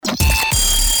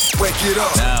crank it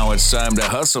up. Now it's time to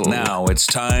hustle. Now it's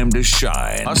time to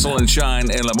shine. Hustle and Shine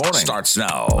in the morning starts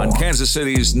now on Kansas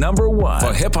City's #1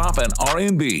 for hip hop and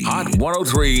R&B. Hot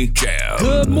 103 Jams.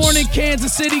 Good morning,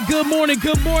 Kansas City. Good morning.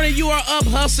 Good morning. You are up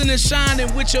hustling and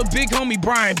shining with your big homie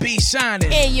Brian B.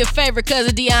 Shynin. And your favorite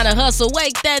cousin Deona HuSTLe.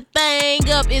 Wake that thing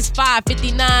up. It's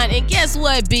 5:59. And guess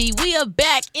what, B? We are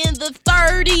back in the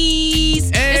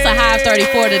 30s. Hey. It's a high of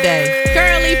 34 today.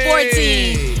 Currently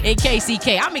 14 in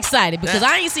KCK. I'm excited because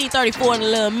I ain't seen 34 in a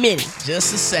little minute.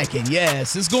 Just a second.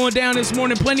 Yes, it's going down this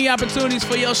morning. Plenty of opportunities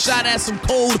for your shot at some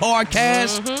cold, hard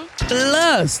cash.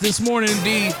 Plus, this morning,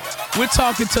 D, we're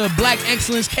talking to Black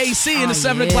Excellence KC in the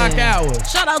 7 o'clock hour.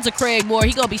 Shout out to Craig Moore.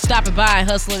 He gonna be stopping by and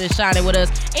hustling and shining with us.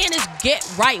 And it's Get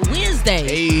Right Wednesday.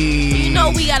 Hey. You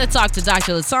know we gotta talk to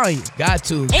Dr. Latonya. Got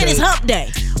to. And it's Hump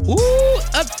Day. Ooh,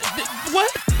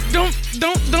 what?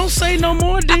 Don't say no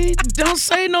more, D. Don't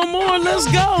say no more. Let's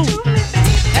go.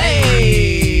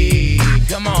 Hey,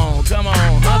 come on.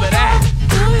 Hump it out.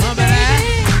 Hump it out.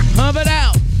 Hump it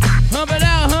out. Hump it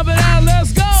out. Hump it out.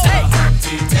 Let's go. Hey.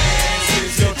 Humpty dance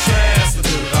is your chance to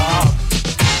do the hump.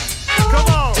 Come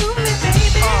on.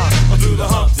 Do the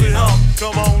Humpty Hump.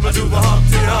 Come on, do the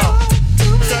Humpty Hump.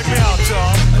 Check me out,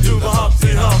 y'all. I do the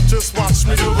Humpty Hump. Just watch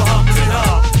me do the Humpty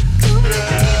Hump.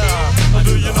 Yeah.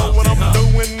 Do you know what I'm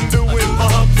doing the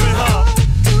Humpty Hump?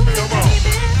 Come on.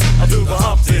 I do the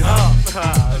Humpty Hump.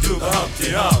 I do the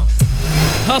Humpty Hump.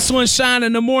 Hustle and Shine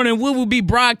in the morning. We will be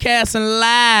broadcasting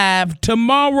live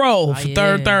tomorrow for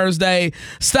Third Thursday.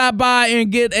 Stop by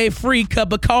and get a free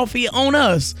cup of coffee on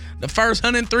us. The first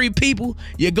 103 people,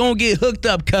 you're going to get hooked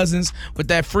up, cousins, with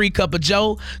that free cup of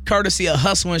Joe, courtesy of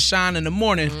Hustle and Shine in the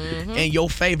morning and your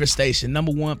favorite station,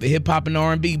 #1 for hip-hop and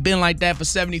R&B. Been like that for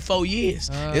 74 years.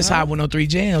 It's Hot 103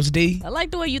 Jams, D. I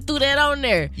like the way you threw that on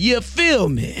there. You feel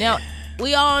me? Now,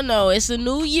 we all know it's a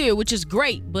new year, which is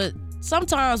great, but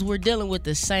sometimes we're dealing with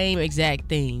the same exact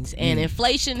things, and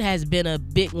inflation has been a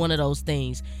big one of those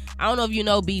things. I don't know if you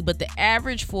know, B, but the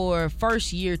average for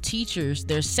first-year teachers,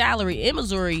 their salary in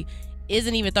Missouri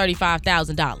isn't even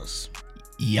 $35,000.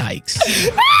 Yikes.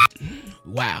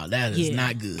 Wow, that is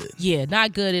not good. Yeah,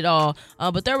 not good at all.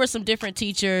 But there were some different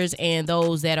teachers and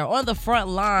those that are on the front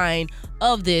line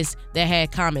of this that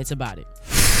had comments about it.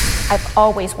 I've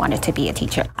always wanted to be a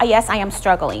teacher. Yes, I am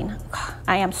struggling.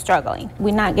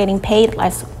 We're not getting paid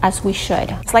as we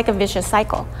should. It's like a vicious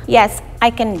cycle. Yes,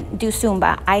 I can do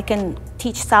Zumba. I can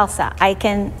teach salsa. I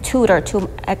can tutor to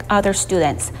other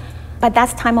students. But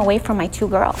that's time away from my 2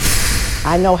 girls.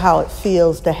 I know how it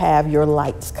feels to have your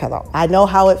lights cut off. I know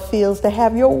how it feels to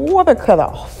have your water cut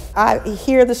off. I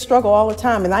hear the struggle all the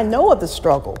time, and I know of the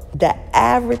struggle. The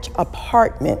average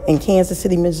apartment in Kansas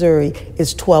City, Missouri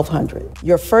is $1,200.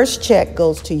 Your first check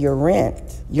goes to your rent.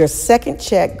 Your second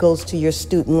check goes to your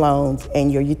student loans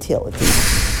and your utilities.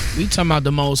 We talking about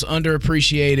the most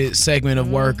underappreciated segment of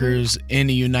workers in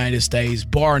the United States,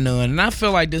 bar none. And I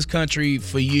feel like this country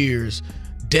for years,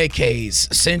 decades,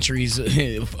 centuries,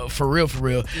 for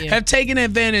real, have taken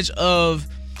advantage of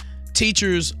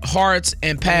teachers' hearts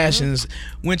and passions,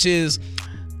 which is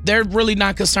they're really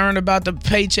not concerned about the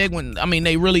paycheck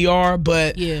they really are,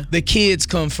 but the kids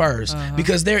come first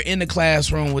because they're in the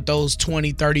classroom with those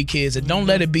 20, 30 kids. And don't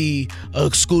let it be a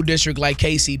school district like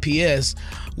KCPS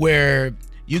where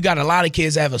you got a lot of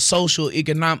kids that have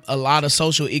a lot of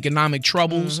social economic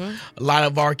troubles. A lot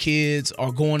of our kids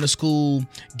are going to school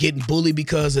getting bullied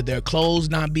because of their clothes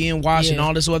not being washed and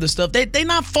all this other stuff. They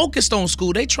not focused on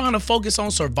school. They trying to focus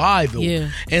on survival.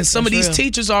 And some of these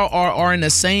teachers are in the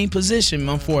same position,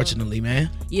 unfortunately, man.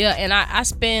 Yeah, and I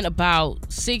spent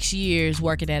about 6 years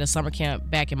working at a summer camp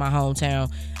back in my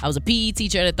hometown. I was a PE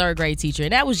teacher and a 3rd grade teacher,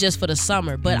 and that was just for the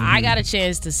summer. But I got a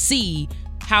chance to see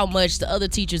how much the other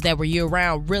teachers that were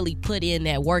year-round really put in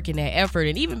that work and that effort.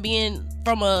 And even being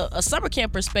from a summer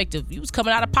camp perspective, you was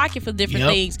coming out of pocket for different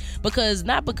things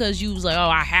not because you was like, oh,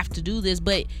 I have to do this,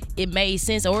 but it made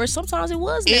sense, or sometimes it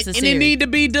was necessary. And it need to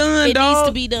be done, dog. It needs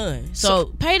to be done. So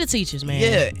pay the teachers, man.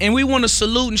 Yeah, and we want to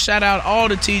salute and shout out all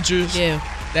the teachers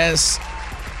that's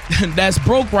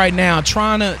broke right now,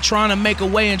 trying to make a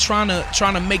way and trying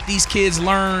to make these kids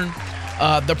learn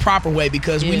the proper way,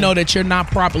 because we know that you're not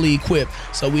properly equipped.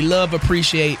 So we love,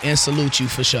 appreciate, and salute you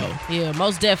for sure. Yeah,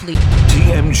 most definitely.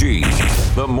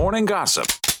 TMG, the morning gossip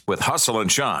with Hustle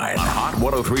and Shine on Hot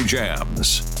 103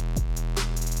 Jams.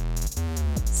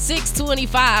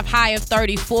 625, high of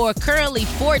 34, currently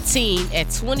 14 at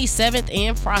 27th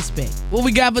and Prospect. What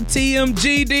we got for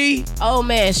TMGD? Oh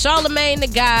man, Charlamagne the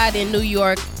God in New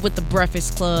York with the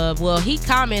Breakfast Club. Well, he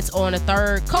comments on a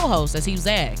third co-host as he was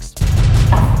asked.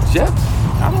 Jeff?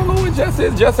 I don't know what Jeff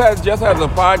is. Jeff has a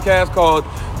podcast called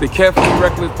the Carefully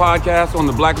Reckless podcast on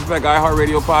the Black Effect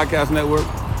iHeartRadio podcast network.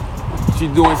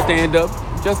 She's doing stand-up,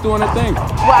 just doing her thing.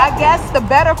 Well, I guess the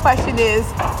better question is,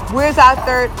 where's our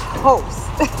third host?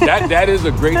 That is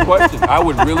a great question. I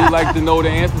would really like to know the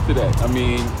answer to that. I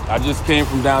mean, I just came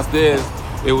from downstairs.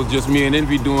 It was just me and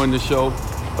Envy doing the show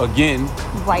again.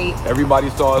 Right.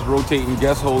 Everybody saw us rotating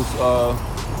guest hosts,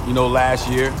 last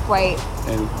year. Right.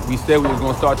 And we said we was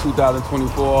going to start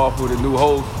 2024 off with a new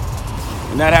host,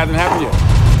 and that hasn't happened yet.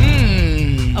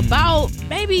 About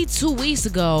maybe 2 weeks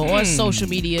ago on social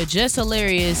media, Just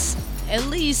Hilarious, at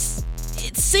least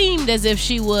it seemed as if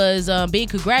she was being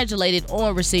congratulated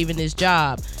on receiving this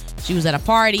job. She was at a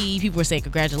party, people were saying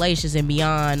congratulations and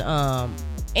beyond,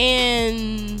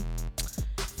 and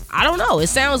I don't know, it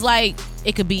sounds like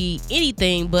it could be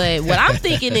anything, but what I'm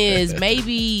thinking is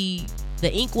maybe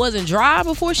the ink wasn't dry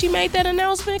before she made that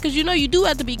announcement, because you do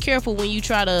have to be careful when you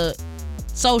try to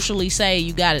socially say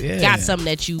you got something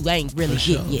that you ain't really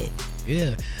hit yet.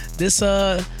 Yeah. This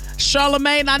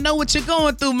Charlamagne, I know what you're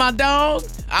going through, my dog.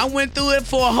 I went through it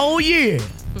for a whole year.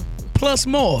 Plus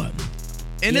more.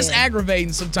 And it's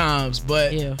aggravating sometimes,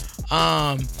 but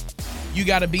you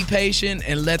gotta be patient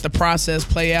and let the process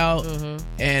play out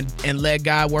and let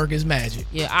God work his magic.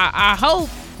 Yeah, I hope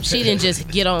she didn't just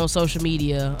get on social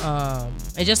media.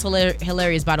 And Just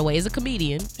Hilarious, by the way, is a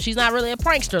comedian. She's not really a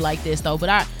prankster like this, though. But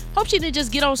I hope she didn't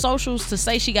just get on socials to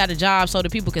say she got a job so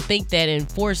that people could think that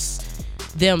and force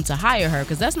them to hire her,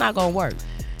 because that's not going to work.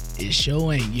 It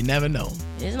sure ain't. You never know.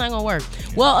 It's not going to work.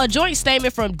 Well, a joint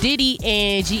statement from Diddy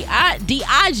and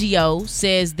Diageo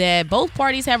says that both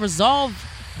parties have resolved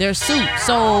their suit.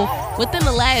 So within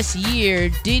the last year,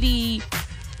 Diddy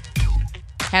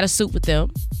had a suit with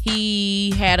them.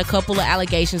 He had a couple of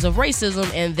allegations of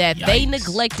racism and that they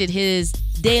neglected his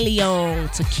De Leon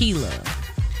tequila.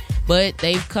 But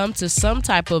they've come to some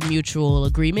type of mutual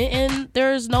agreement, and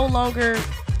there's no longer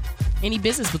any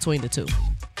business between the two.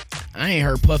 I ain't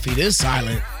heard Puffy this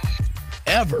silent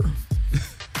ever.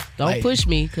 Don't push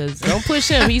me, because don't push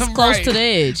him. He's close to the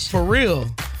edge. For real.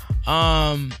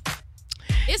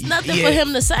 It's nothing for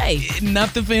him to say.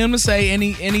 Nothing for him to say, and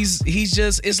he's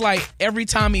just, it's like every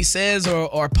time he says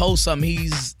or posts something,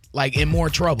 he's like in more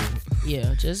trouble.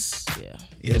 Yeah, this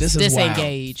is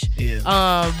disengage.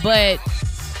 Wild. But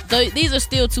these are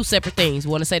still two separate things.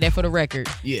 Want to say that for the record.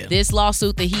 Yeah. This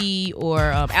lawsuit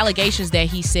that allegations that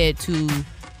he said to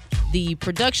the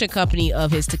production company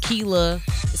of his tequila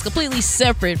is completely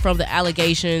separate from the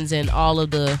allegations and all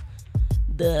of the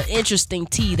interesting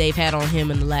tea they've had on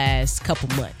him in the last couple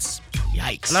months.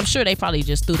 Yikes. And I'm sure they probably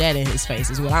just threw that in his face,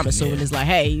 is what I'm assuming. It's like,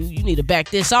 hey, you need to back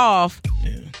this off.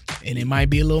 Yeah. And it might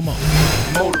be a little more.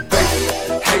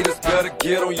 Motivation. Haters better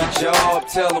get on your job.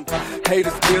 Tell them,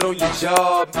 haters get on your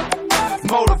job.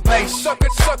 Motivation.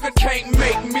 Sucker can't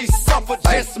make me suffer.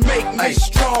 Just make me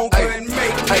stronger and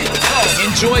make me tough.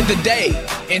 Enjoy the day.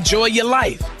 Enjoy your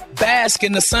life. Bask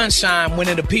in the sunshine when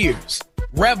it appears.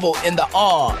 Revel in the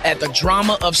awe at the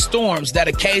drama of storms that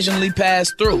occasionally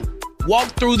pass through. Walk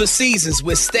through the seasons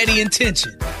with steady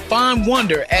intention. Find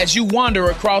wonder as you wander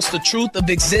across the truth of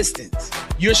existence.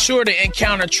 You're sure to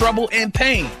encounter trouble and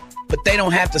pain, but they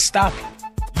don't have to stop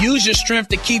you. Use your strength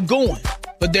to keep going,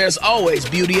 but there's always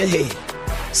beauty ahead.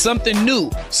 Something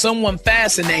new, someone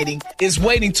fascinating is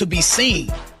waiting to be seen,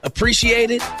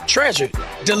 appreciated, treasured.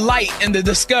 Delight in the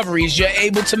discoveries you're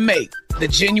able to make, the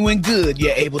genuine good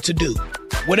you're able to do.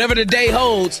 Whatever the day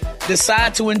holds,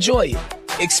 decide to enjoy it.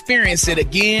 Experience it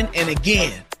again and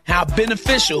again. How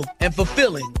beneficial and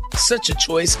fulfilling such a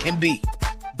choice can be.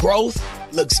 Growth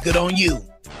looks good on you.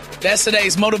 That's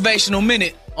today's Motivational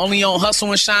Minute, only on Hustle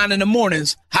and Shine in the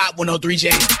mornings, Hot 103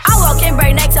 Jam. I walk in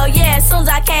break next, so yeah, as soon as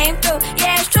I came through.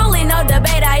 Yeah, it's truly no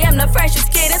debate, I am the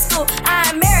freshest kid in school.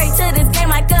 I'm married to this game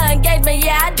like an engagement,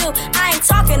 yeah, I do. I ain't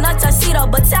talking a tuxedo,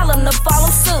 but tell them to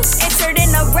follow suit. Entered in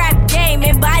the rap game,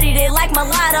 embodied it like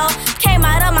mulatto. Came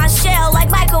out of my shell like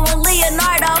Michael and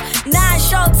Leonardo. 9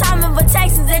 showtime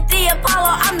invitations at the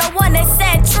Apollo. I'm the one that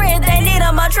set trend, they need a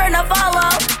trend to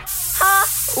follow.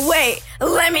 Huh? Wait,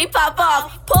 let me pop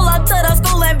off. Pull up to the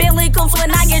school and Billy Coops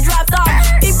when I get dropped off.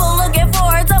 People looking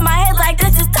forward to my head like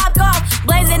this is Top Golf.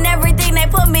 Blazing everything they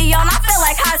put me on, I feel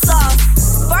like hot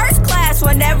sauce. First class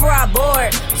whenever I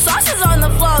board. Sauces on the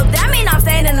floor, that mean I'm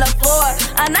staying in the floor.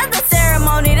 Another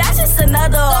ceremony, that's just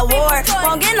another award.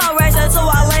 Won't get no rest until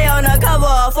I lay on the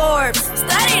cover of Forbes.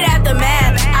 Studied after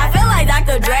math, I feel like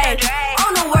Dr. Dre.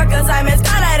 On the work assignments,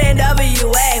 caught out in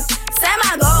WA. Set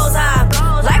my goals high,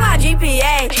 like my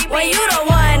GPA. When you the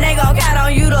one, they gon' count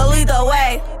on you to lead the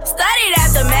way. Studied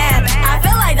after math, I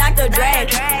feel like Dr. Dre.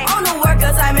 On the work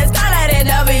assignments, caught out in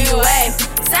WA.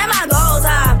 Set my goals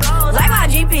high, like my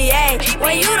GPA.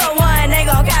 When you the one, they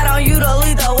gon' count on you to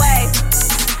lead the way.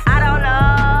 I don't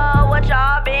know what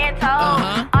y'all been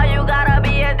told. All you gotta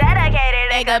be is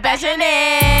dedicated and compassionate.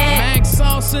 Max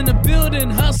Sauce in the building,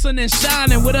 hustling and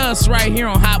shining with us right here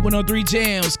on Hot 103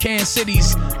 Jams, Kansas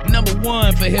City's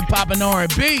 #1 for hip hop and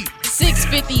R&B.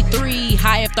 653,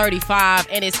 high of 35,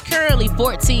 and it's currently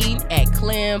 14 at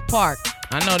Clem Park.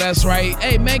 I know that's right.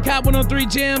 Hey, make Hot 103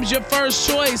 Jams your first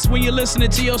choice when you're listening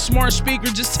to your smart speaker.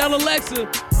 Just tell Alexa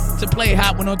to play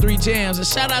Hot 103 Jams. And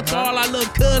shout out to all our little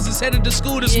cousins headed to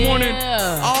school this morning.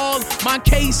 All my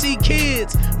KC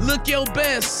kids, look your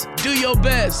best, do your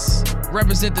best,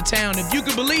 represent the town. If you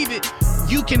can believe it,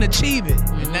 you can achieve it,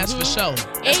 and that's for sure.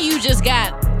 And you just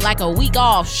got like a week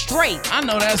off straight. I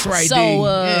know that's right, So, D.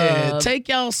 Yeah, take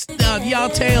y'all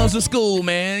tails to school,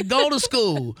 man. Go to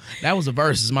school. That was the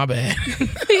verses, my bad.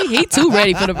 He too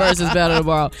ready for the versus battle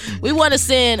tomorrow. We want to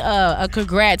send a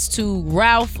congrats to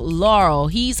Ralph Laurel.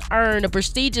 He's earned a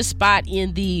prestigious spot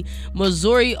in the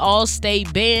Missouri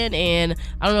All-State Band, and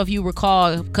I don't know if you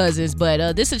recall, cousins,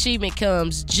 but this achievement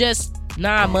comes just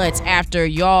 9 months after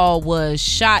y'all was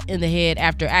shot in the head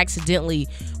after accidentally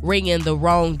ringing the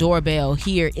wrong doorbell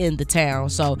here in the town.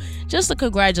 So just a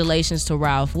congratulations to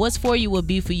Ralph. What's for you will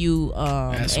be for you.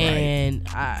 That's and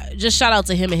just shout out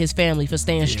to him and his family for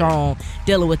staying strong,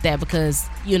 dealing with that, because,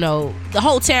 you know, the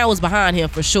whole town was behind him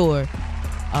for sure.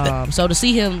 So to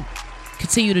see him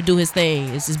continue to do his thing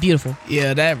is beautiful.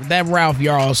 Yeah, that Ralph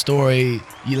Yarl story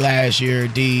last year,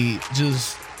 D,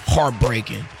 just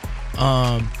heartbreaking.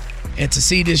 And to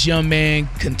see this young man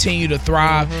continue to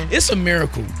thrive, it's a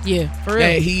miracle. Yeah, for real.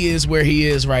 That he is where he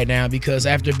is right now, because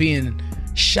after being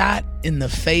shot in the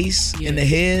face, in the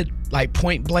head, like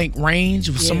point blank range,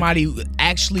 with somebody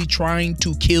actually trying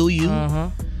to kill you,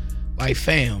 like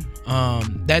fam,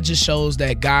 that just shows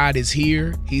that God is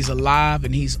here, he's alive,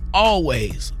 and he's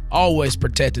always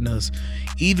protecting us,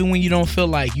 even when you don't feel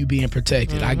like you being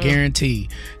protected. I guarantee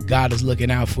God is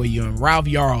looking out for you, and Ralph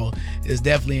Yarl is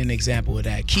definitely an example of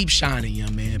that. Keep shining,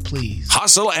 young man, please.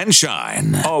 Hustle and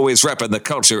shine. Always repping the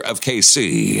culture of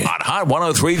KC on Hot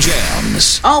 103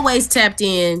 Jams. Always tapped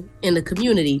in the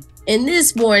community. And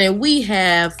this morning we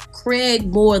have Craig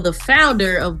Moore, the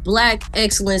founder of Black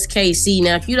Excellence KC.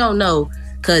 Now, if you don't know,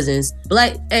 cousins,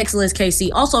 Black Excellence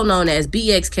KC, also known as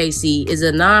BXKC, is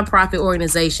a nonprofit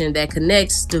organization that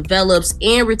connects, develops,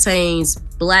 and retains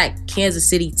Black Kansas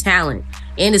City talent,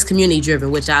 and is community driven,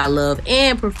 which I love,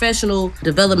 and professional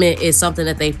development is something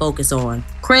that they focus on.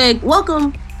 Craig,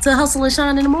 welcome to Hustle and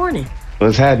Shine in the morning.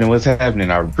 What's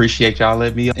happening? I appreciate y'all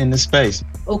letting me in the space.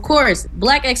 Of course,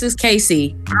 Black Excellence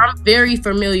KC, I'm very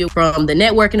familiar from the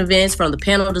networking events, from the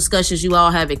panel discussions you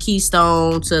all have at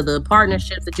Keystone, to the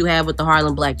partnerships that you have with the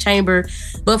Harlem Black Chamber.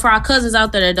 But for our cousins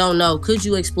out there that don't know, could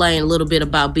you explain a little bit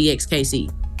about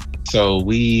BXKC? So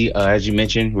we, as you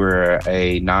mentioned, we're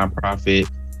a nonprofit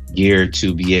geared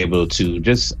to be able to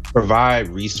just provide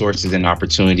resources and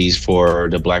opportunities for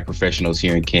the Black professionals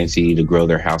here in Kansas City to grow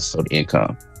their household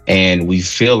income. And we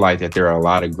feel like that there are a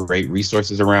lot of great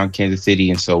resources around Kansas City.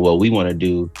 And so what we want to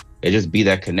do is just be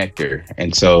that connector.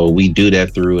 And so we do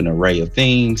that through an array of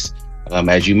things.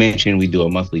 As you mentioned, we do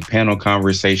a monthly panel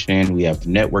conversation. We have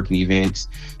networking events.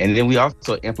 And then we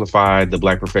also amplify the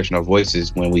Black professional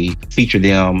voices when we feature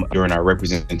them during our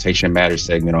Representation Matters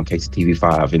segment on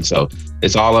KCTV5. And so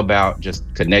it's all about just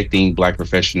connecting Black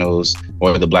professionals,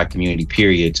 or the Black community,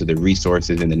 period, to the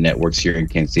resources and the networks here in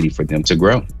Kansas City for them to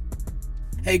grow.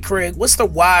 Hey, Craig, what's the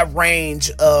wide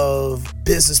range of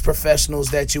business professionals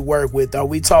that you work with? Are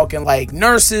we talking like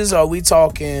nurses? Are we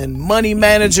talking money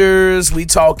managers? We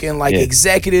talking like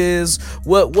executives?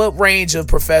 What range of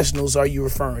professionals are you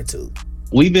referring to?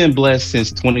 We've been blessed since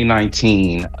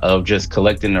 2019 of just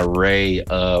collecting an array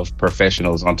of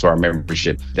professionals onto our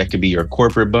membership. That could be your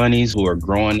corporate bunnies who are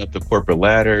growing up the corporate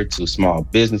ladder, to small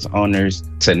business owners,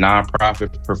 to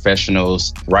nonprofit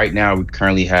professionals. Right now, we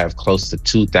currently have close to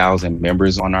 2,000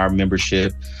 members on our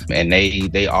membership, and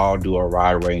they all do a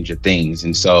wide range of things.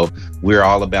 And so we're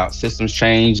all about systems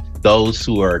change. Those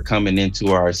who are coming into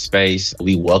our space,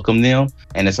 we welcome them.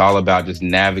 And it's all about just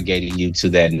navigating you to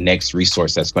that next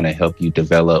resource that's going to help you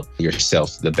develop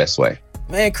yourself the best way.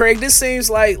 Man, Craig, this seems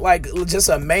like just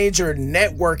a major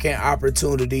networking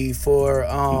opportunity for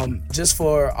just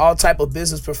for all type of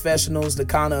business professionals to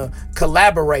kind of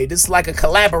collaborate. It's like a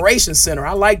collaboration center.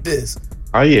 I like this.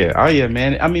 Oh yeah,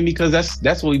 man. I mean, because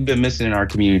that's what we've been missing in our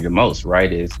community the most,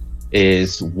 right? Is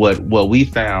is what we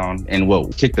found, and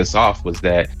what kicked us off was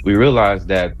that we realized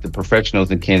that the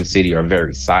professionals in Kansas City are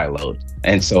very siloed.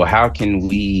 And so how can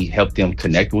we help them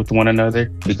connect with one another?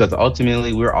 Because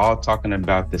ultimately we're all talking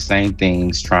about the same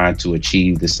things, trying to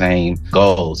achieve the same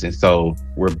goals. And so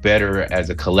we're better as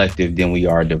a collective than we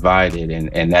are divided.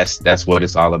 And that's what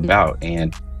it's all about.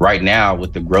 And right now,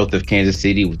 with the growth of Kansas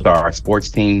City, with our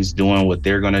sports teams doing what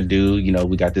they're going to do, you know,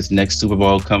 we got this next Super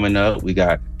Bowl coming up. We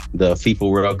got the FIFA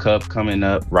World Cup coming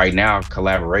up. Right now,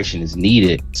 collaboration is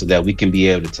needed so that we can be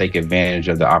able to take advantage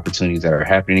of the opportunities that are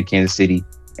happening in Kansas City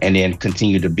and then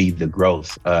continue to be the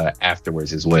growth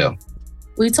afterwards as well.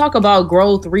 We talk about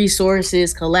growth,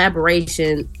 resources,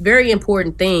 collaboration, very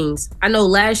important things. I know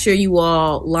last year you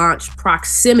all launched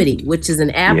Proximity, which is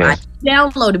an app I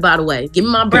downloaded, by the way. Give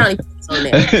me my brownie points on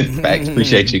that. Thanks,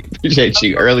 appreciate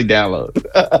you. Early download.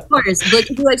 Of course, but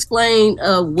can you explain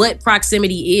what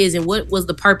Proximity is and what was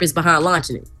the purpose behind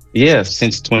launching it? Yeah,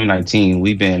 since 2019,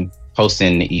 we've been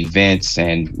hosting events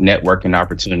and networking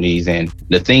opportunities. And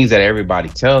the things that everybody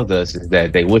tells us is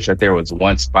that they wish that there was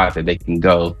one spot that they can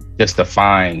go just to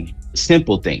find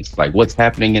simple things like what's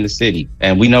happening in the city.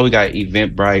 And we know we got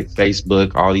Eventbrite,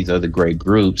 Facebook, all these other great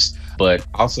groups, but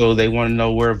also they want to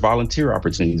know where volunteer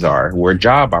opportunities are, where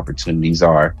job opportunities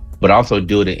are, but also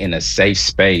do it in a safe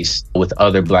space with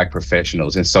other Black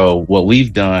professionals. And so what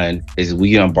we've done is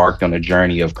we embarked on a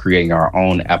journey of creating our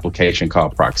own application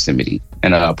called Proximity.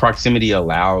 And Proximity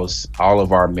allows all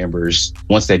of our members,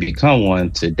 once they become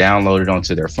one, to download it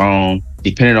onto their phone.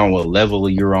 Depending on what level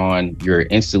you're on, you're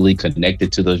instantly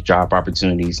connected to those job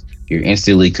opportunities. You're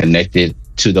instantly connected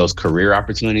to those career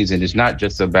opportunities. And it's not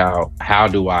just about how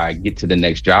do I get to the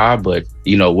next job, but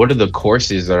you know, what are the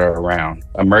courses that are around?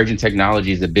 Emerging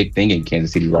technology is a big thing in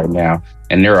Kansas City right now.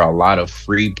 And there are a lot of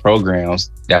free programs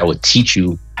that would teach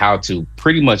you how to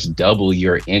pretty much double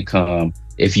your income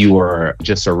if you were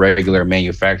just a regular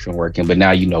manufacturing working, but now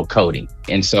you know coding.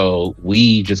 And so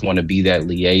we just want to be that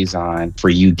liaison for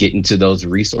you getting to those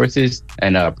resources.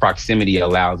 And Proximity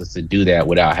allows us to do that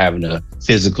without having a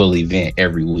physical event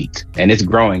every week. And it's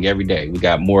growing every day. We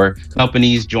got more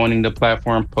companies joining the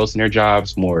platform, posting their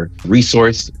jobs, more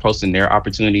resource posting their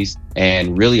opportunities.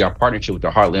 And really our partnership with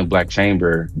the Heartland Black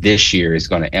Chamber this year is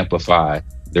going to amplify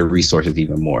their resources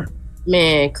even more.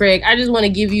 Man, Craig, I just want to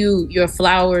give you your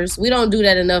flowers. We don't do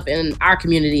that enough in our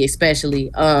community, especially.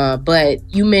 But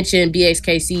you mentioned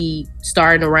BXKC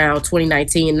starting around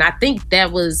 2019. And I think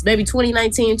that was maybe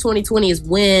 2019, 2020 is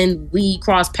when we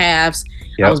crossed paths.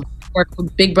 Yep. I was working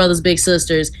with Big Brothers, Big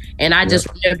Sisters. And I just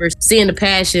remember seeing the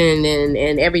passion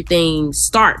and everything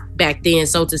start back then.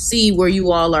 So to see where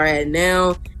you all are at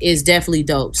now is definitely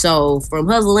dope. So from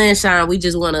Hustle and Shine, we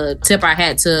just want to tip our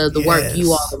hat to the work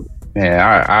you all do. Man,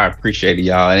 I appreciate it,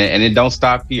 y'all. And it don't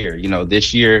stop here. You know,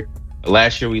 last year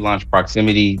we launched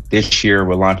Proximity. This year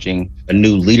we're launching a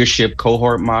new leadership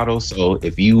cohort model. So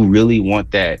if you really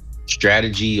want that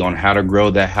strategy on how to grow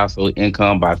that household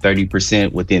income by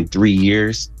 30% within 3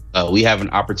 years, we have an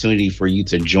opportunity for you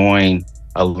to join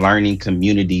a learning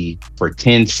community for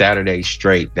 10 Saturdays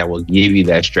straight that will give you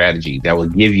that strategy, that will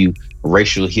give you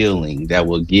racial healing, that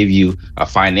will give you a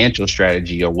financial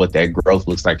strategy of what that growth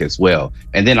looks like as well.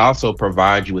 And then also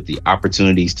provide you with the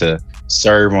opportunities to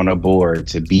serve on a board,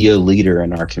 to be a leader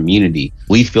in our community.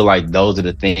 We feel like those are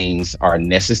the things are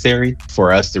necessary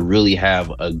for us to really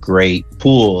have a great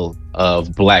pool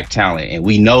of Black talent. And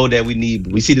we know that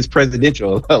we see this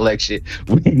presidential election,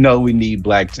 we know we need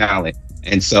Black talent.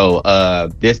 And so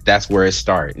that's where it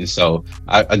started. And so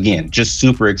again, just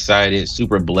super excited,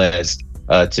 super blessed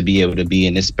to be able to be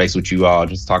in this space with you all,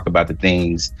 just talk about the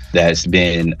things that's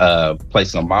been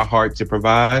placed on my heart to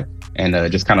provide, and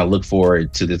just kind of look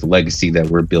forward to this legacy that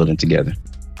we're building together.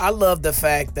 I love the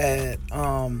fact that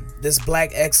this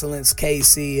Black Excellence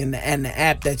KC and the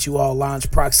app that you all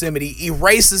launched, Proximity,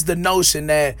 erases the notion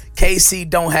that KC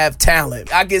don't have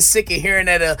talent. I get sick of hearing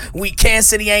that Kansas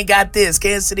City ain't got this,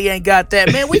 Kansas City ain't got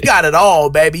that. Man, we got it all,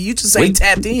 baby. You just ain't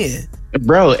tapped in.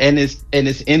 Bro, and it's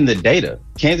in the data.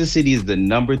 Kansas City is the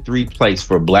number 3 place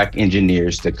for Black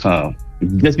engineers to come,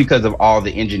 just because of all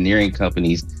the engineering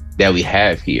companies that we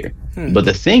have here. But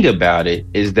the thing about it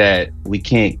is that we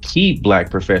can't keep Black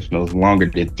professionals longer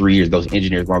than 3 years, those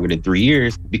engineers longer than 3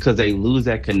 years, because they lose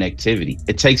that connectivity.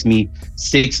 It takes me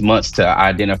 6 months to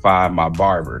identify my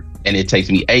barber, and it takes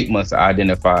me 8 months to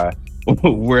identify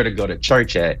where to go to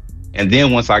church at. And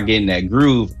then once I get in that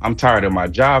groove, I'm tired of my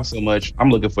job so much, I'm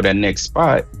looking for that next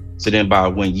spot. So then by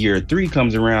when year 3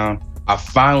 comes around, I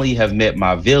finally have met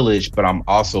my village, but I'm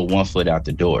also 1 foot out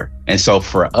the door. And so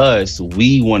for us,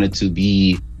 we wanted to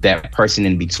be that person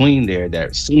in between there, that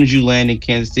as soon as you land in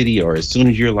Kansas City, or as soon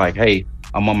as you're like, hey,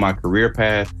 I'm on my career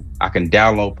path. I can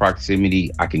download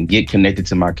proximity. I can get connected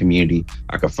to my community.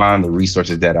 I can find the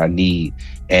resources that I need,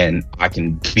 and I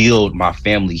can build my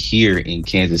family here in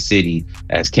Kansas City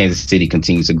as Kansas City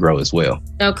continues to grow as well.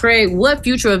 Now, Craig, what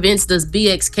future events does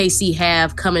BXKC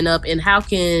have coming up, and how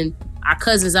can our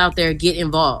cousins out there get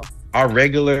involved? Our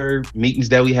regular meetings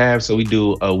that we have, so we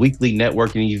do a weekly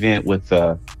networking event with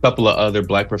a couple of other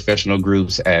Black professional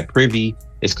groups at Privy.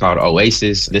 It's called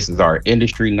Oasis. This is our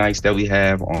industry nights that we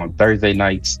have on Thursday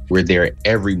nights. We're there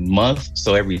every month.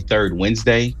 So every third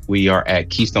Wednesday, we are at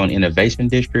Keystone Innovation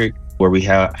District, where we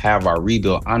have our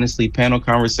Rebuild Honestly panel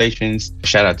conversations.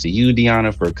 Shout out to you,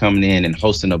 Deona, for coming in and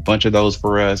hosting a bunch of those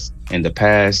for us in the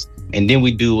past. And then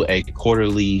we do a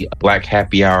quarterly Black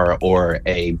happy hour or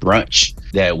a brunch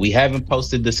that we haven't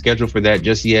posted the schedule for that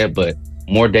just yet, but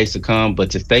more days to come.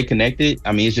 But to stay connected,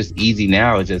 I mean, it's just easy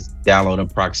now. It's just downloading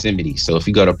Proximity. So if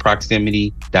you go to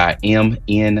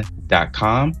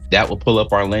proximity.mn.com, that will pull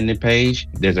up our landing page.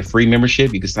 There's a free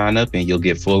membership. You can sign up and you'll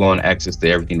get full on access to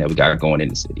everything that we got going in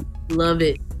the city. Love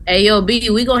it. Hey, yo, B,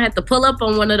 we gonna have to pull up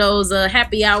on one of those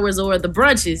happy hours or the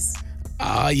brunches.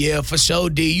 Yeah, for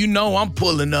sure, D. You know I'm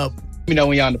pulling up. You know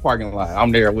when you're on the parking lot,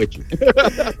 I'm there with you.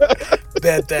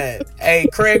 Bet that. Hey,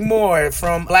 Craig Moore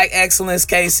from Black Excellence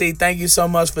KC, thank you so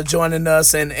much for joining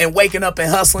us and waking up and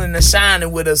hustling and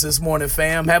shining with us this morning,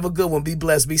 fam. Have a good one. Be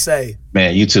blessed. Be safe.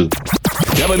 Man, you too.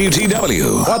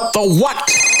 WTW. What the what?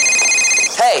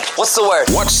 Hey, what's the word?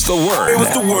 What's the word? Hey,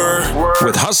 what's the word?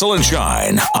 With Hustle and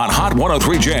Shine on Hot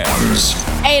 103 Jams.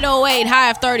 808, high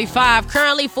of 35,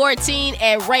 currently 14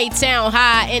 at Raytown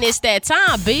High, and it's that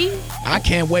time, B. I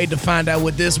can't wait to find out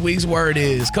what this week's word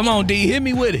is. Come on, D, hit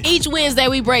me with it. Each Wednesday,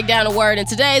 we break down a word, and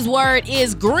today's word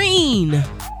is green.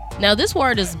 Now, this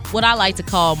word is what I like to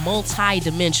call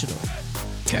multi-dimensional.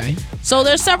 Okay. So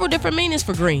there's several different meanings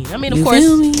for green. I mean, of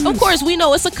course, we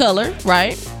know it's a color,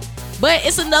 right? But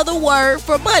it's another word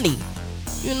for money.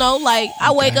 You know, like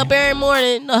I wake up every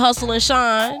morning to hustle and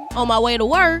shine on my way to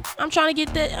work. I'm trying to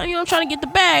get that, I'm trying to get the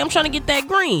bag. I'm trying to get that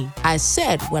green. I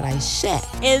said what I said.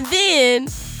 And then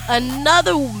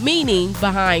another meaning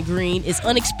behind green is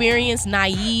unexperienced,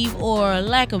 naive, or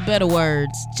lack of better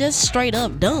words, just straight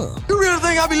up dumb. You really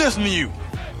think I'll be listening to you?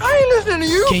 I ain't listening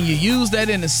to you. Can you use that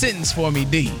in a sentence for me,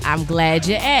 D? I'm glad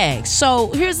you asked.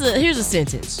 So here's a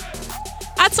sentence.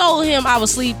 I told him I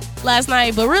was asleep last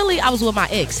night, but really I was with my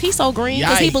ex. He's so green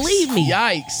because he believed me.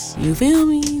 Yikes. You feel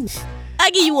me? I'll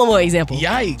give you one more example.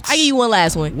 Yikes. I'll give you one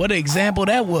last one. What an example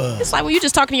that was. It's like when you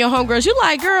just talking to your homegirls, you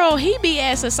like, girl, he be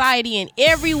at society in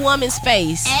every woman's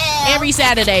face every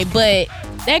Saturday, but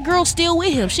that girl's still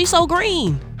with him. She's so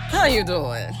green. How you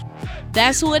doing?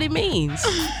 That's what it means.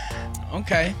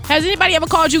 Okay. Has anybody ever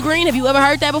called you green? Have you ever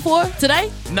heard that before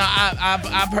today? No,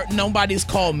 I've heard nobody's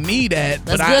called me that.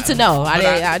 That's good to know.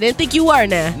 I didn't think you were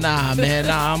now. Nah, man.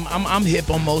 I'm hip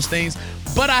on most things,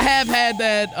 but I have had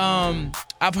that.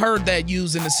 I've heard that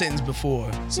used in a sentence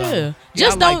before. So yeah.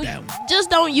 Just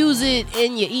don't use it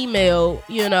in your email.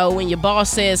 You know, when your boss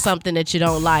says something that you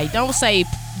don't like,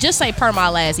 just say per my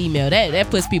last email. That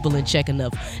puts people in check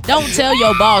enough. Don't tell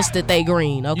your boss that they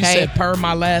green, okay? You said per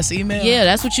my last email? Yeah,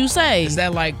 that's what you say. Is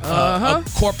that like a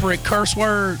corporate curse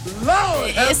word?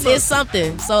 Lord, it's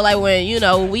something. So like when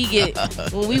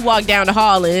when we walk down the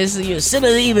hall and it's send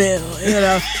an email,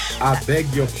 I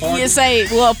beg your pardon. You say,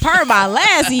 well, per my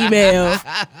last email.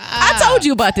 I told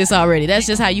you about this already. That's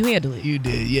just how you handle it. You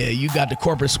did, yeah. You got the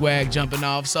corporate swag jumping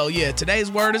off. So yeah,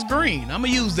 today's word is green. I'm gonna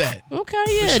use that. Okay,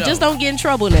 yeah. Just don't get in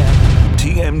trouble now.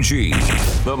 TMG,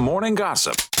 the morning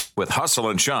gossip with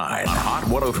Hustle and Shine on Hot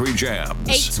 103 Jams.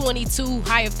 822,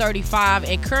 high of 35,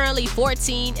 and currently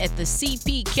 14 at the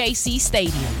CPKC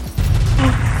Stadium.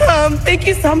 Thank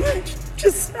you so much.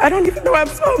 I don't even know why I'm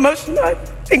so emotional. I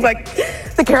think like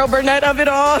the Carol Burnett of it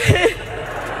all.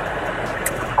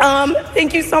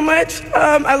 Thank you so much.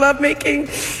 I love making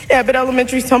Abbott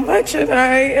Elementary so much, and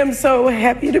I am so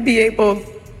happy to be able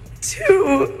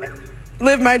to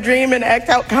live my dream and act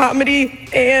out comedy.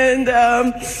 And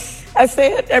I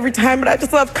say it every time, but I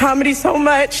just love comedy so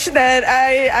much that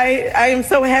I am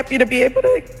so happy to be able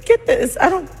to get this.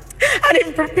 I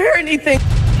didn't prepare anything.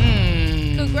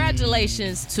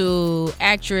 Congratulations to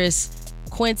actress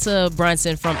Quinta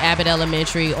Brunson from Abbott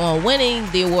Elementary on winning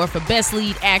the award for Best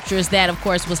Lead Actress. That, of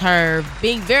course, was her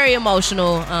being very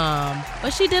emotional. But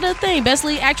she did her thing. Best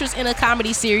Lead Actress in a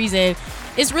comedy series. And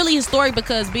it's really historic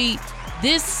because,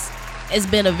 this has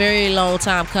been a very long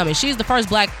time coming. She's the first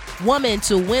black woman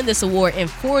to win this award in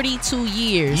 42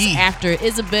 years after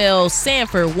Isabel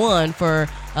Sanford won for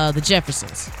the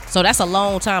Jeffersons. So that's a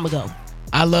long time ago.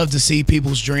 I love to see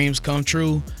people's dreams come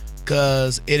true.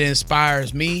 because it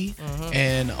inspires me,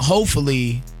 and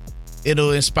hopefully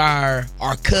it'll inspire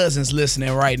our cousins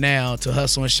listening right now to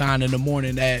Hustle and Shine in the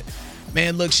morning that,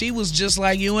 man, look, she was just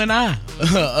like you and I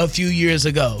a few years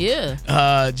ago.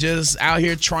 Yeah. Just out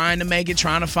here trying to make it,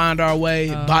 trying to find our way.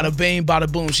 Bada bing,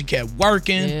 bada boom. She kept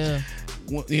working. Yeah.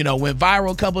 You know, went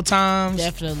viral a couple times.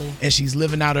 Definitely. And she's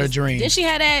living out her dream. Then she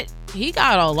had that. He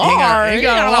got a large. He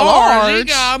got a large.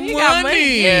 He got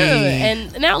money. Yeah.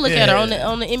 And now look at her on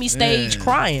the Emmy stage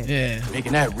crying. Yeah.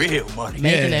 Making that real money.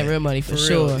 Making that real money for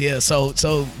sure. Yeah.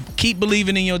 So keep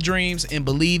believing in your dreams and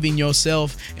believe in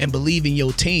yourself and believe in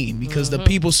your team, because the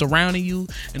people surrounding you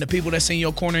and the people that's in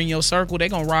your corner in your circle, they're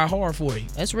going to ride hard for you.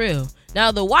 That's real. Now,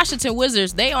 the Washington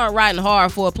Wizards, they aren't riding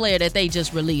hard for a player that they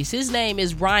just released. His name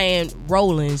is Ryan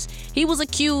Rollins. He was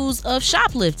accused of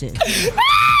shoplifting.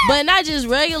 But not just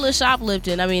regular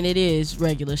shoplifting. I mean, it is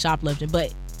regular shoplifting,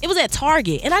 but it was at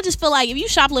Target. And I just feel like if you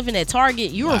shoplifting at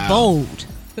Target, you're bold.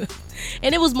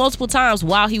 And it was multiple times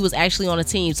while he was actually on a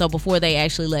team, so before they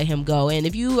actually let him go. And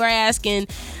if you are asking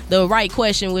the right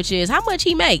question, which is how much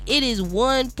he make, it is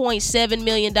 $1.7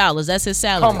 million. That's his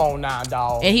salary. Come on now,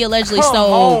 dog. And he allegedly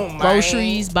stole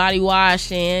groceries, body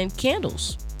wash, and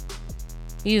candles.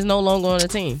 He is no longer on the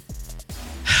team.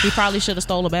 He probably should have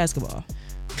stole a basketball.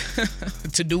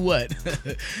 To do what?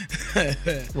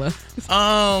 What?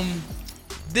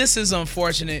 This is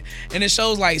unfortunate, and it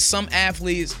shows like some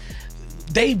athletes,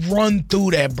 they run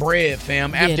through that bread,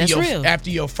 fam. After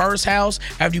your first house,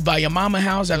 after you buy your mama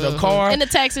house, after a car. And the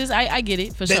taxes, I get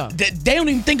it for sure. They don't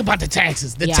even think about the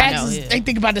taxes. The taxes, they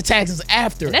think about the taxes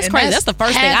after. And that's crazy. That's the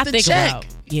first thing I think about.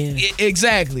 Yeah.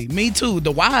 Exactly. Me too.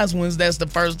 The wise ones, that's the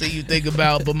first thing you think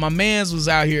about. But my man's was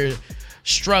out here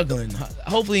struggling.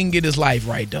 Hopefully he can get his life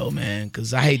right though, man,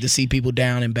 because I hate to see people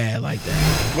down and bad like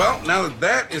that. Well, now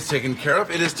that is taken care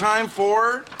of, it is time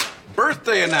for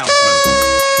birthday announcement.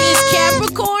 It's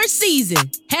Capricorn season.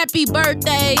 Happy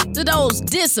birthday to those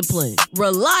disciplined,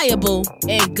 reliable,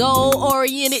 and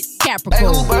goal-oriented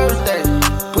Capricorns. Hey,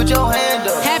 birthday? Put your hand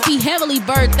up. Happy heavenly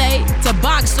birthday to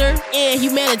boxer and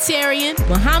humanitarian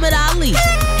Muhammad Ali.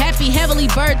 Happy heavenly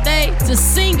birthday to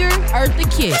singer Eartha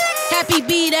Kitt. Happy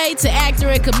B-Day to actor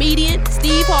and comedian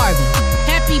Steve Harvey.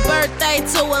 Happy birthday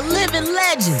to a living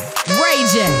legend, Ray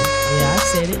J. Yeah, I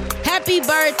said it. Happy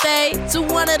birthday to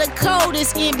one of the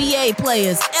coldest NBA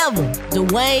players ever,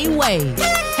 Dwayne Wade.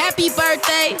 Happy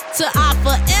birthday to our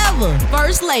forever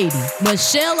First Lady,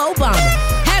 Michelle Obama.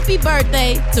 Happy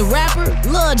birthday to rapper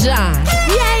Lil Jon.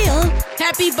 Yeah.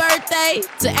 Happy birthday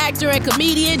to actor and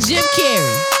comedian Jim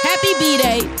Carrey. Happy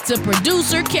B-Day to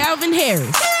producer Calvin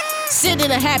Harris.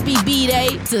 Sending a happy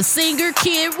B-Day to singer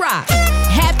Kid Rock.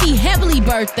 Happy heavenly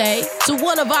birthday to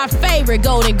one of our favorite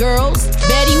Golden Girls,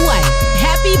 Betty White.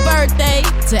 Happy birthday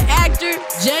to actor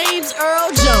James Earl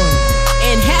Jones.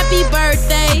 And happy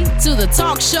birthday to the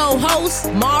talk show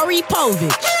host, Maury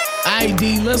Povich.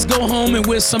 ID, let's go home and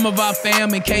wish some of our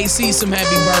fam in KC some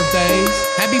happy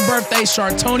birthdays. Happy birthday,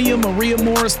 Shartonia Maria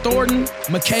Morris Thornton,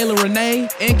 Michaela Renee,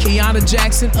 and Kiana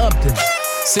Jackson Upton.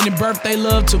 Sending birthday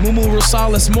love to Mumu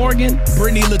Rosales Morgan,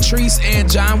 Brittany Latrice, and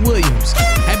John Williams.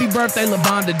 Happy birthday,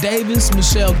 LaVonda Davis,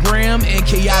 Michelle Graham, and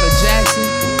Kayada Jackson.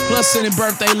 Plus sending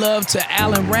birthday love to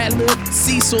Alan Ratliff,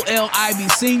 Cecil L. Ivy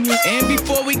Sr. And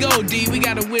before we go, D, we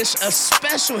gotta wish a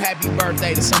special happy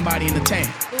birthday to somebody in the town.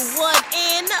 The one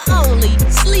and the only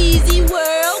Sleazy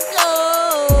World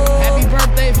Go. Happy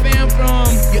birthday, fam,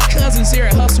 from your cousins here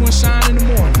at Hustle and Shine in the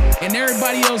morning. And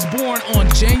everybody else born on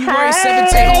January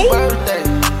 17th. Birthday.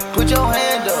 Put your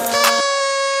hand up.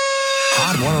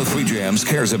 Hot 103 Jams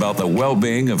cares about the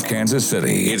well-being of Kansas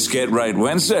City. It's Get Right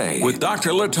Wednesday with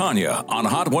Dr. Latonya on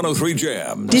Hot 103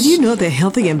 Jams. Did you know that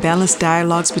healthy and balanced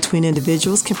dialogues between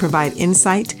individuals can provide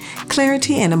insight,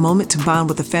 clarity, and a moment to bond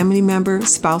with a family member,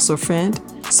 spouse, or friend?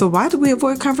 So why do we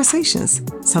avoid conversations?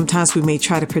 Sometimes we may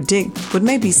try to predict what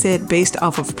may be said based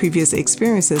off of previous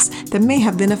experiences that may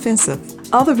have been offensive.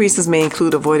 Other reasons may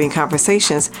include avoiding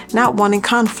conversations, not wanting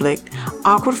conflict,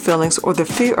 awkward feelings, or the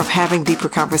fear of having deeper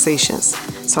conversations.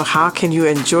 So how can you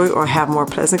enjoy or have more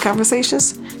pleasant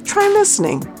conversations? Try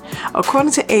listening.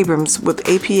 According to Abrams with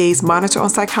APA's Monitor on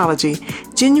Psychology,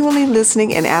 genuinely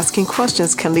listening and asking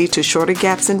questions can lead to shorter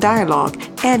gaps in dialogue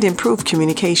and improve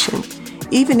communication.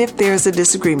 Even if there is a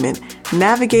disagreement,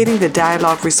 navigating the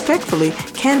dialogue respectfully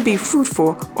can be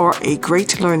fruitful or a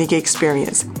great learning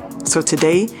experience. So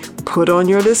today, put on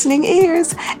your listening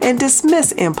ears and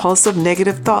dismiss impulsive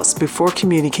negative thoughts before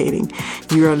communicating.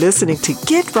 You are listening to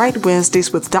Get Right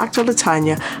Wednesdays with Dr.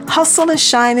 Latonya, Hustle and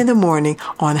Shine in the morning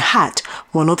on Hot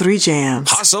 103 Jams.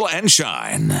 Hustle and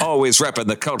Shine, always repping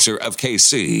the culture of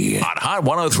KC on Hot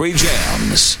 103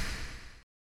 Jams.